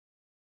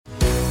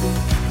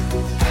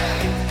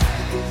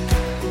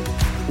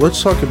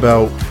Let's talk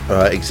about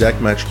exact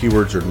match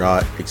keywords or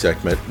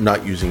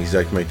not using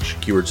exact match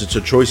keywords. It's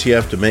a choice you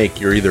have to make.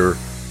 You're either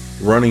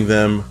running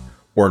them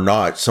or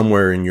not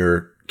somewhere in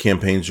your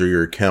campaigns or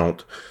your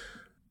account.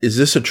 Is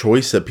this a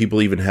choice that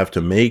people even have to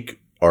make?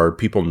 Are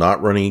people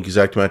not running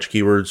exact match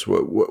keywords?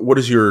 What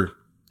is your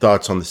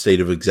thoughts on the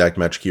state of exact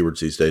match keywords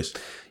these days?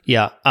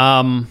 Yeah.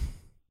 I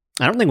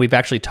don't think we've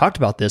actually talked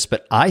about this,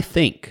 but I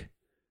think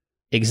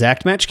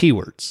exact match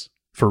keywords,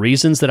 for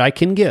reasons that I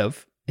can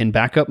give and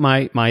back up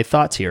my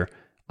thoughts here,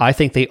 I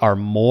think they are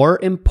more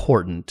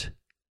important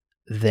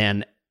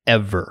than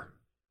ever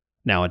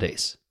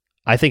nowadays.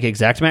 I think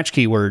exact match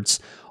keywords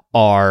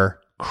are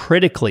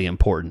critically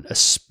important,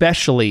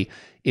 especially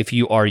if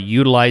you are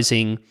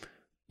utilizing,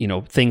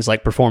 things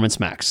like Performance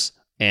Max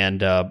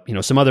and,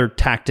 some other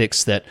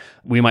tactics that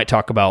we might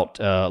talk about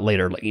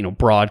later, like,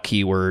 broad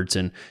keywords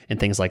and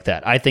things like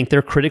that. I think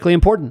they're critically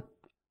important.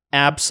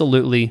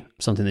 Absolutely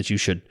something that you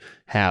should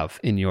have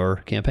in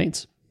your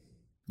campaigns.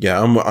 Yeah,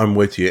 I'm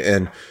with you.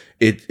 And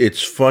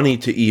it's funny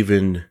to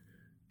even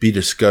be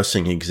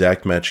discussing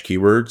exact match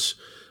keywords,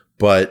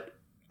 but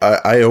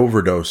I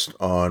overdosed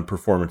on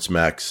Performance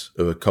Max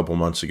a couple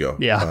months ago.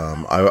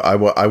 Yeah. I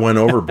went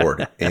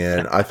overboard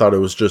and I thought it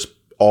was just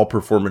all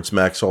Performance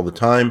Max all the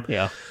time.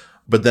 Yeah.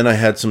 But then I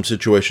had some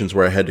situations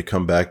where I had to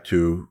come back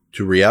to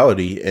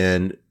reality.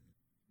 And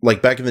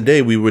like back in the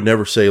day, we would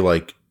never say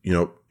like,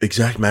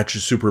 exact match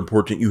is super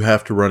important. You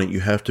have to run it.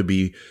 You have to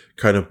be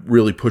kind of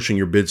really pushing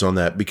your bids on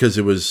that, because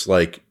it was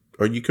like,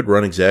 or you could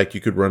run exact,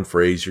 you could run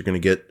phrase. You're going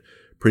to get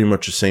pretty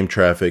much the same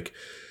traffic.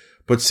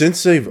 But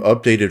since they've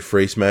updated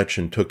phrase match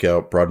and took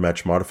out broad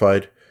match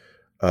modified,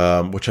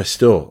 which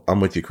I'm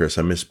with you, Chris.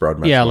 I miss broad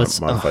match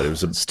modified.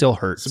 It still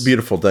hurts. It's a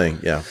beautiful thing.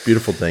 Yeah,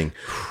 beautiful thing.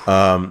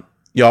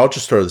 I'll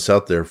just throw this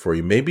out there for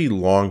you. Maybe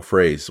long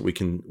phrase. We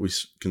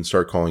can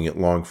start calling it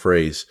long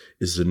phrase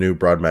is the new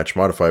broad match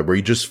modified, where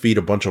you just feed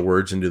a bunch of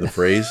words into the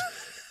phrase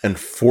and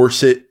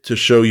force it to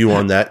show you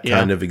on that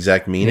kind of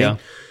exact meaning.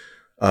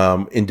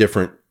 Yeah. In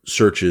different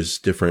searches,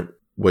 different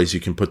ways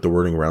you can put the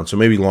wording around. So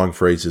maybe long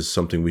phrase is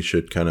something we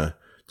should kind of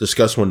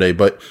discuss one day.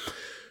 But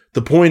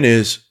the point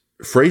is,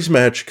 phrase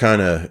match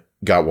kind of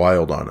got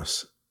wild on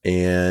us,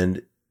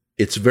 and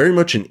it's very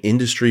much an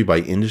industry by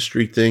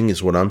industry thing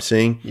is what I'm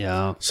seeing.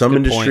 Yeah. Some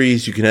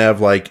industries you can have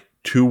like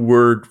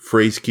 2-word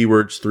phrase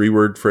keywords,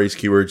 3-word phrase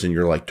keywords, and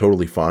you're like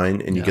totally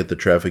fine and you get the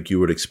traffic you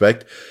would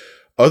expect.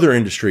 Other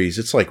industries,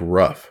 it's like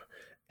rough,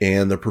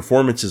 and the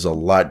performance is a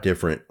lot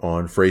different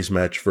on phrase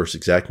match versus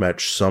exact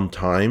match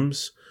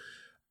sometimes,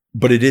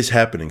 but it is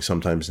happening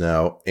sometimes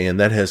now. And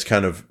that has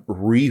kind of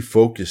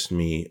refocused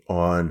me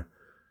on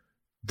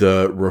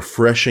the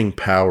refreshing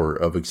power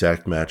of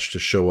exact match to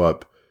show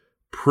up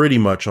pretty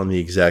much on the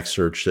exact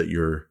search that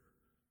you're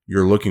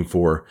looking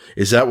for.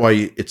 Is that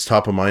why it's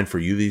top of mind for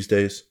you these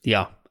days?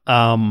 Yeah.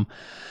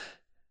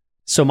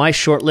 So my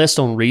short list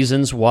on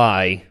reasons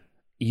why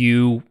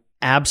you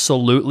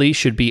absolutely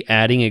should be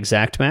adding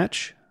exact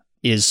match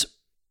is,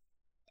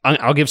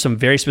 I'll give some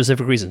very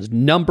specific reasons.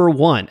 Number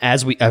one,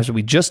 as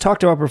we just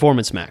talked about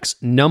Performance Max,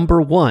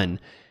 number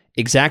one,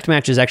 exact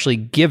match is actually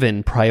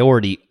given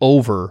priority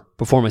over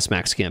Performance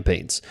Max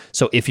campaigns.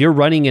 So if you're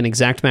running an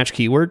exact match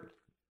keyword,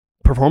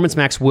 Performance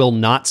Max will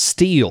not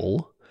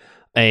steal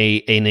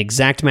an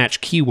exact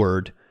match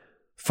keyword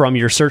from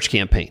your search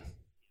campaign.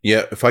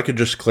 Yeah, if I could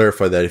just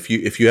clarify that, if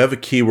you have a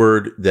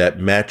keyword that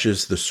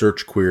matches the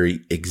search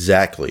query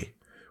exactly,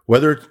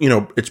 whether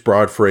it's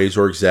broad phrase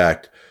or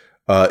exact,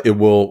 it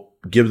will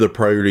give the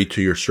priority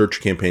to your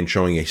search campaign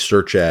showing a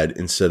search ad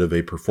instead of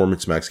a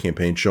Performance Max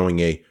campaign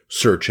showing a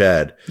search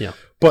ad. Yeah.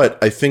 But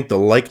I think the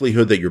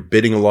likelihood that you're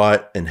bidding a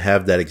lot and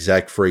have that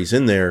exact phrase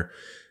in there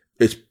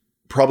is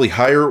probably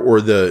higher, or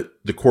the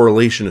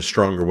correlation is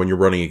stronger when you're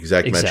running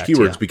exact match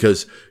keywords,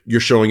 because you're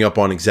showing up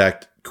on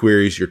exact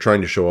queries you're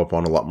trying to show up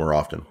on a lot more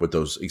often with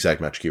those exact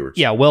match keywords.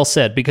 Yeah, well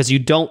said, because you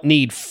don't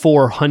need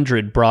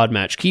 400 broad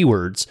match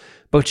keywords,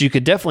 but you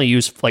could definitely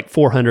use like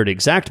 400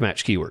 exact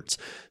match keywords.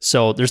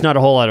 So there's not a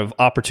whole lot of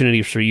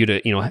opportunity for you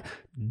to,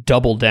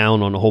 double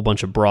down on a whole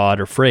bunch of broad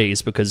or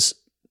phrase, because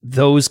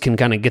those can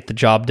kind of get the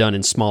job done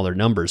in smaller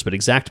numbers. But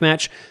exact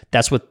match,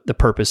 that's what the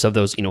purpose of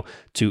those,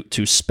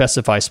 to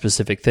specify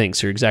specific things.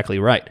 So you're exactly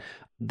right.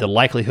 The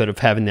likelihood of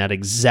having that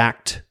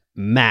exact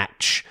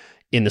match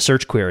in the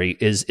search query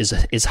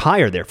is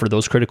higher there for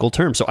those critical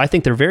terms. So I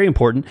think they're very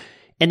important.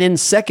 And then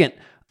second,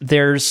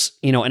 there's,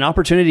 an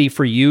opportunity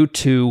for you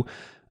to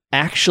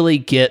actually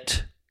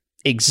get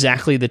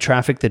exactly the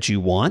traffic that you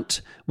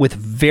want with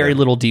very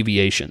little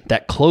deviation.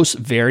 That close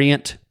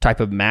variant type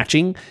of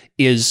matching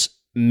is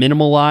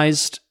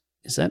minimalized.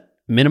 Is that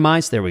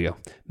minimized? There we go.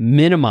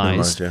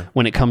 Minimized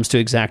when it comes to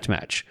exact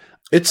match.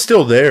 It's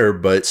still there,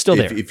 but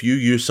there. If you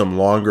use some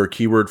longer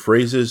keyword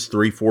phrases,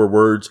 3-4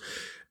 words,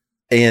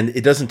 and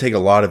it doesn't take a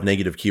lot of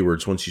negative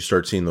keywords once you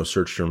start seeing those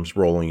search terms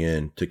rolling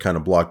in to kind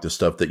of block the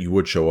stuff that you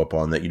would show up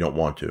on that you don't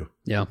want to.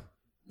 Yeah.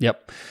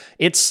 Yep.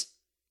 It's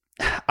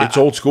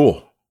old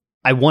school.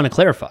 I want to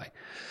clarify.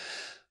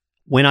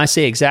 When I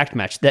say exact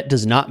match, that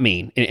does not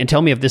mean, and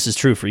tell me if this is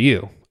true for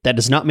you, that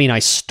does not mean I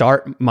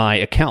start my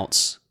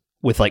accounts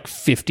with like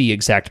 50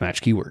 exact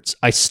match keywords.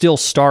 I still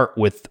start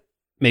with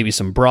maybe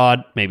some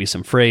broad, maybe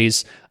some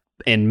phrase,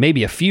 and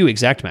maybe a few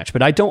exact match,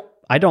 but I don't,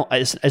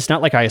 it's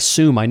not like I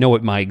assume I know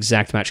what my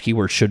exact match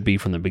keyword should be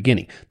from the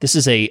beginning. This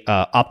is a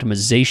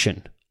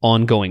optimization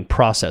ongoing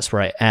process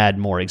where I add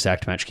more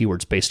exact match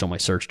keywords based on my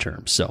search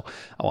terms. So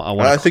I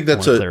want to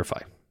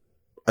clarify.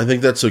 I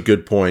think that's a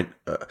good point.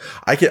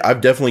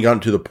 I've definitely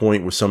gotten to the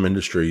point with some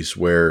industries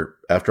where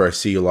after I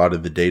see a lot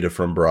of the data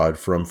from broad,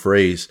 from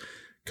phrase,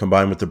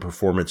 combined with the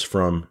performance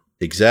from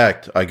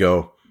exact, I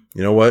go,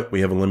 you know what?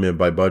 We have a limited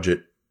by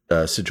budget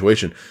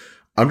situation.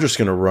 I'm just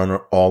going to run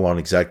all on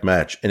exact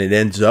match. And it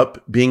ends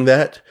up being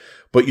that,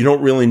 but you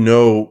don't really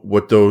know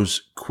what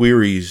those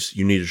queries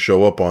you need to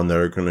show up on that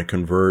are going to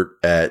convert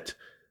at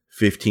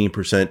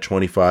 15%,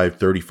 25,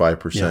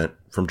 35%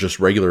 from just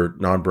regular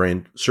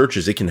non-brand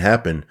searches. It can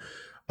happen.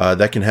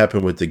 That can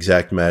happen with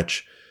exact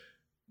match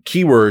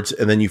keywords.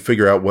 And then you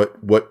figure out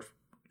what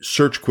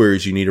search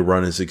queries you need to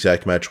run as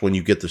exact match when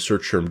you get the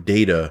search term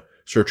data,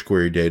 search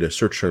query data,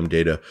 search term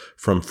data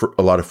from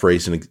a lot of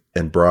phrase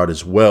and broad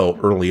as well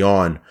early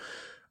on.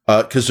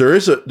 Cause there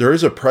is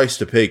a price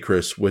to pay,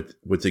 Chris,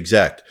 with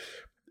exact.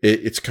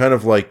 It's kind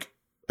of like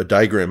a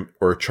diagram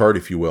or a chart,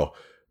 if you will.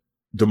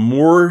 The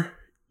more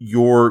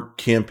your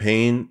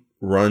campaign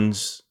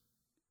runs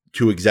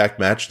to exact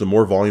match, the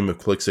more volume of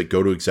clicks that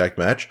go to exact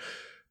match,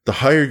 the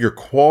higher your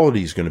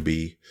quality is going to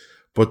be,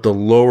 but the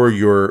lower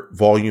your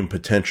volume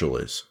potential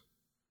is.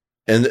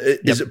 And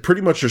is it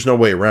pretty much, there's no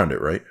way around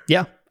it, right?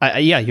 Yeah.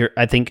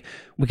 I think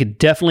we could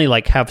definitely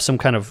like have some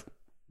kind of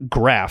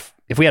graph.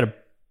 If we had a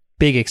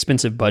big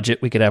expensive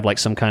budget, we could have like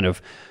some kind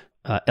of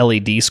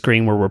LED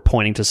screen where we're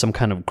pointing to some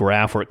kind of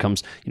graph where it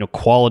comes,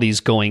 quality's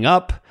going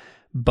up,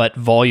 but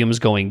volume's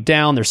going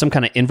down. There's some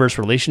kind of inverse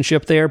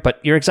relationship there, but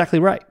you're exactly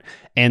right.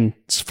 And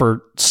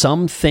for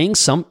some things,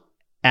 some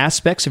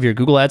aspects of your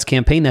Google Ads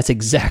campaign, that's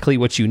exactly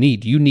what you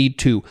need. You need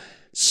to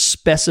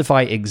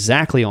specify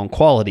exactly on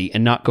quality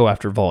and not go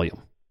after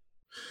volume.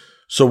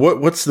 So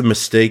what's the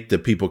mistake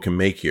that people can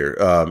make here?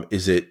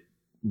 Is it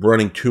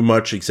running too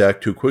much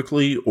exact too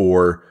quickly,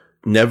 or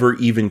never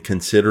even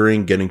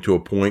considering getting to a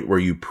point where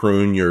you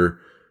prune your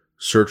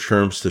search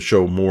terms to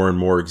show more and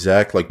more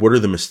exact? Like, what are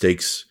the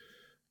mistakes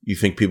you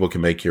think people can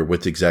make here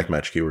with exact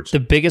match keywords? The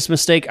biggest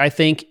mistake, I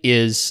think,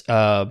 is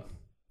that's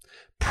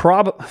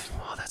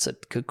a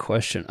good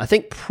question. I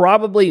think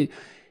probably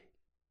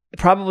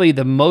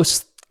the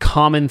most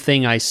common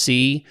thing I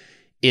see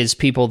is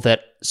people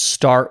that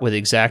start with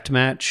exact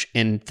match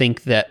and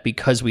think that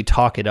because we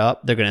talk it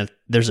up,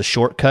 there's a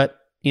shortcut,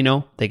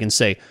 they can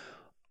say,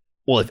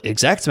 well, if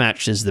exact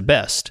match is the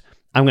best,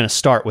 I'm going to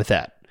start with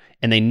that.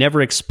 And they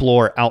never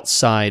explore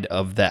outside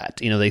of that.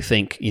 They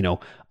think,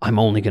 I'm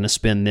only going to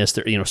spend this.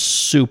 They're,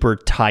 super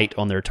tight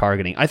on their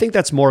targeting. I think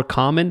that's more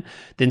common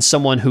than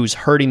someone who's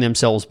hurting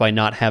themselves by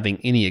not having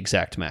any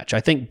exact match. I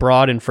think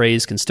broad and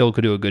phrase can still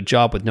do a good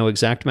job with no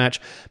exact match,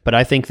 but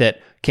I think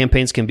that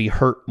campaigns can be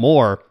hurt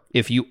more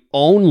if you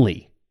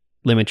only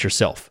limit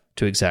yourself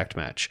to exact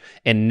match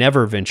and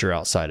never venture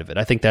outside of it.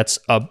 I think that's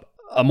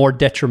a more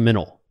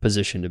detrimental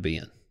position to be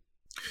in.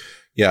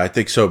 Yeah, I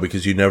think so,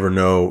 because you'll never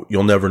know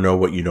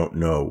what you don't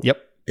know. Yep.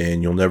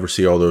 And you'll never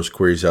see all those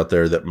queries out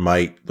there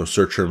those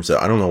search terms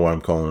that I don't know why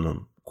I'm calling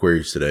them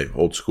queries today.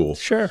 Old school.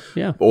 Sure.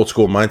 Yeah. Old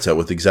school mindset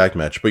with exact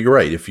match. But you're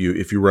right. If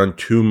you run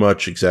too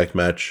much exact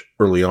match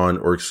early on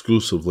or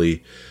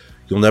exclusively,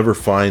 you'll never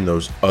find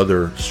those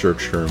other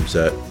search terms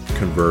that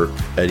convert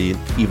at an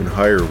even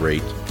higher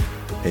rate,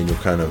 and you'll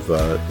kind of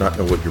not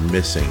know what you're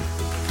missing